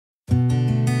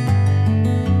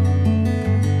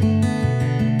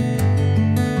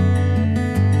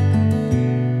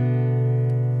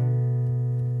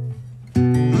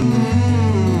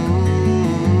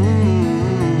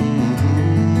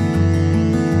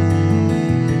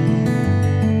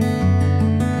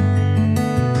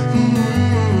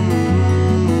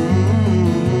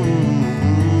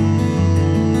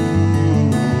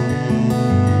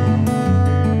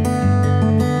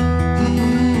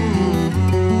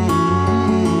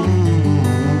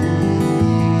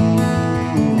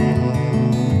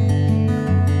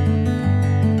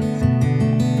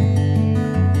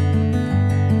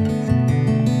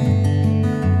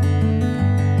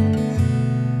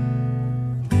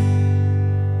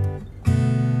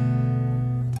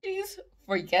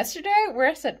for yesterday, where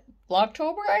I said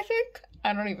Vlogtober, I think.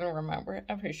 I don't even remember.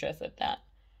 I'm pretty sure I said that.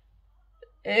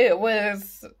 It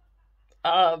was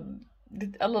a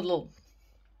little,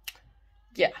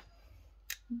 yeah,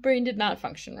 brain did not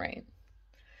function right.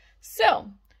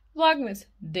 So, Vlogmas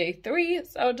day 3,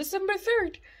 so December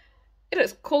 3rd. It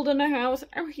is cold in the house.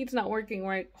 Our heat's not working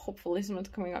right. Hopefully someone's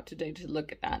coming out today to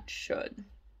look at that. Should.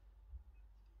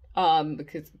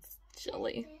 Because it's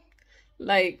chilly.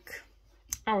 Like,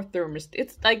 our thermostat,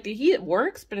 it's like the heat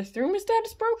works, but the thermostat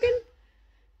is broken.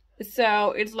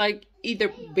 So it's like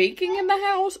either baking in the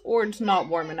house or it's not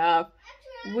warm enough.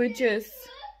 Which is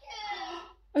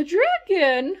a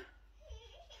dragon.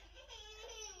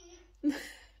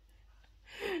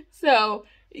 So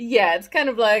yeah, it's kind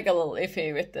of like a little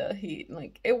iffy with the heat.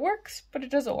 Like, it works, but it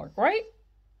doesn't work, right?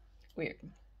 Weird.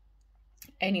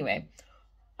 Anyway,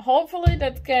 hopefully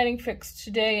that's getting fixed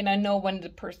today, and I know when the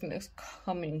person is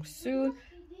coming soon,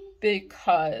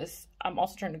 because I'm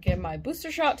also trying to get my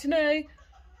booster shot today.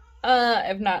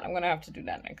 If not, I'm gonna have to do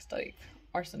that next week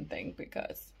or something,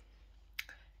 because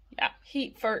yeah,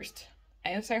 heat first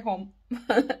and stay home.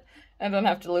 And then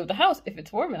have to leave the house if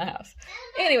it's warm in the house.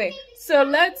 Anyway, so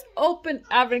let's open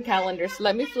advent calendars.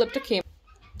 Let me flip the camera.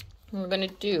 We're gonna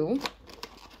do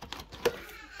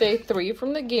day 3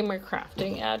 from the Gamer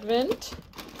Crafting Advent.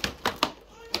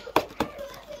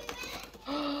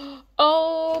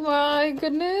 Oh my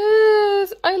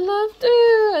goodness! I love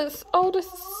this! Oh, this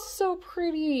is so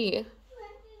pretty.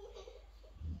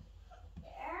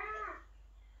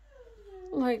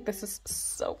 Like, this is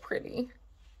so pretty.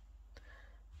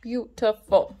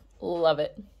 Beautiful. Love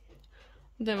it.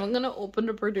 Then we're gonna open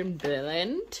the bird and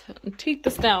blend and take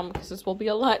this down because this will be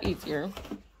a lot easier.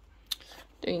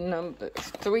 Day number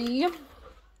 3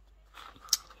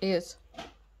 is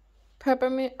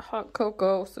peppermint hot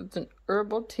cocoa. So it's an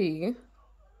herbal tea.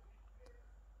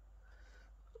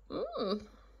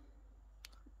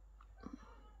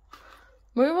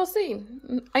 We will see.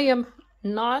 I am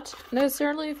not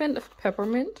necessarily a fan of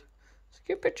peppermint. It's a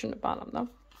cute picture in the bottom though.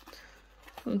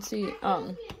 Let's see,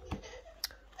 I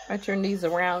turn these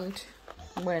around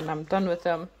when I'm done with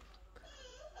them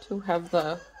to have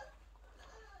the,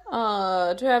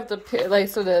 like,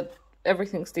 so that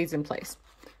everything stays in place.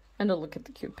 And to look at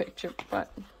the cute picture,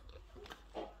 but,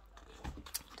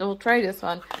 so we'll try this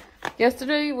one.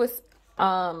 Yesterday was,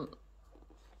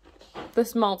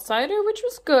 this malt cider, which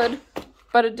was good,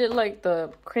 but I did like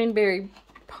the cranberry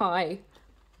pie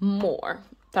more.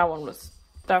 That one was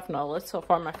definitely so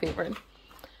far my favorite.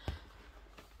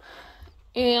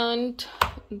 And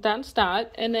that's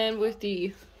that. And then with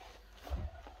the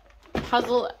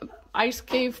puzzle ice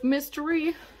cave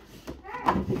mystery,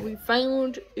 we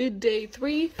found day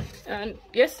 3. And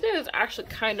yesterday was actually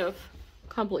kind of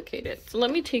complicated. So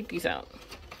let me take these out.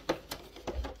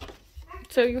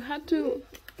 So you had to,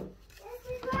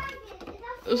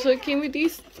 so it came with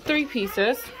these 3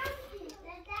 pieces.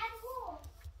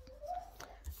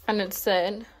 And it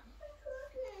said,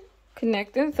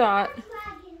 connect and thought.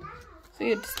 So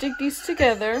you have to stick these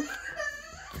together.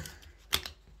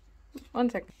 1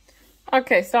 second.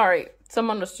 Okay, sorry.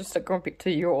 Someone was just a grumpy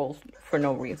 2-year-old for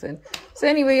no reason. So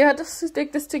anyway, you had to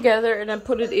stick this together and then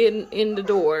put it in the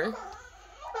door.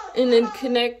 And then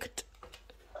connect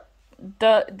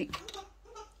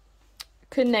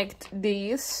connect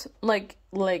these like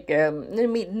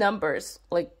meet numbers,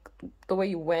 like the way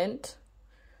you went.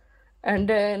 And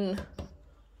then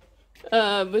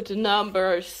with the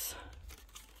numbers,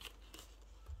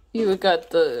 you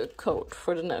got the code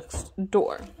for the next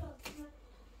door.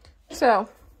 So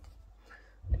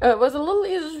it was a little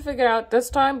easier to figure out this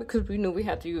time because we knew we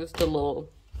had to use the little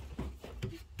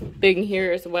thing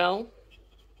here as well.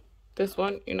 This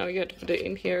one, you know, you had to put it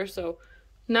in here. So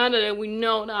now that we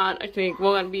know that, I think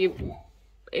we're gonna be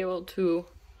able to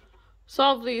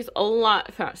solve these a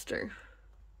lot faster.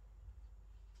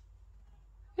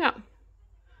 Yeah.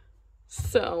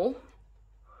 So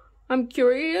I'm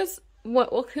curious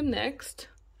what will come next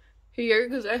here,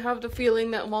 because I have the feeling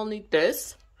that we'll need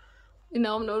this. You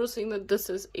know, I'm noticing that this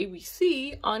is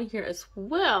ABC on here as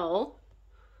well.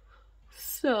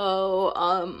 So,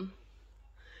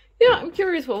 yeah, I'm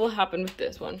curious what will happen with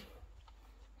this one.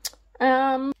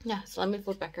 Yeah, so let me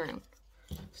flip back around.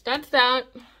 So that's that.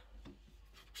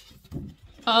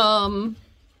 I'm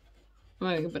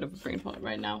having a bit of a brain fart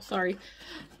right now, sorry.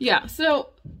 Yeah, so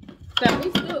that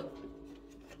was the,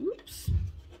 oops.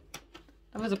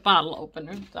 That was a bottle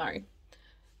opener, sorry.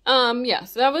 Yeah,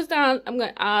 so that was done. I'm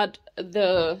gonna add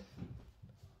the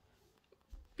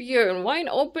beer and wine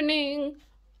opening,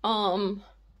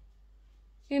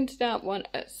 into that one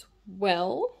as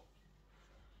well.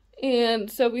 And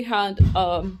so we had,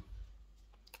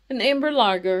 an amber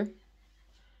lager,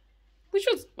 which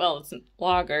was, well, it's a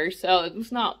lager, so it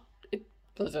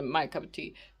wasn't my cup of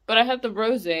tea. But I had the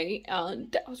rosé,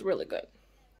 and that was really good.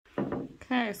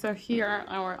 Okay, so here are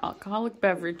our alcoholic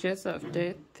beverages of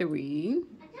day 3.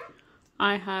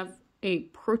 I have a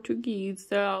Portuguese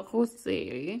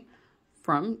rosé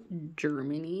from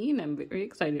Germany, and I'm very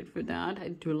excited for that. I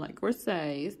do like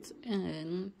rosés,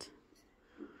 and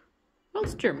well,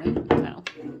 it's German, so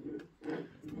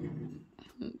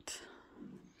and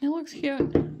it looks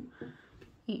cute.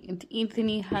 And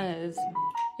Anthony has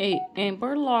a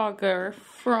amber lager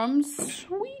from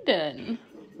Sweden.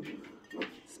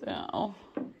 So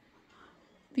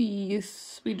the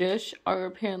Swedish are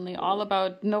apparently all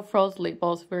about no frills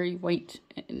labels, very white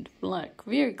and black,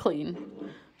 very clean.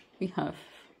 We have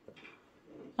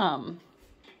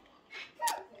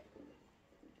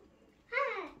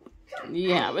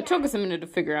yeah, it took us a minute to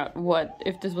figure out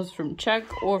if this was from Czech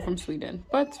or from Sweden,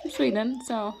 but it's from Sweden,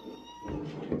 so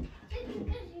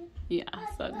yeah,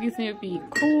 so these need to be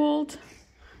cooled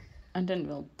and then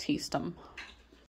we'll taste them.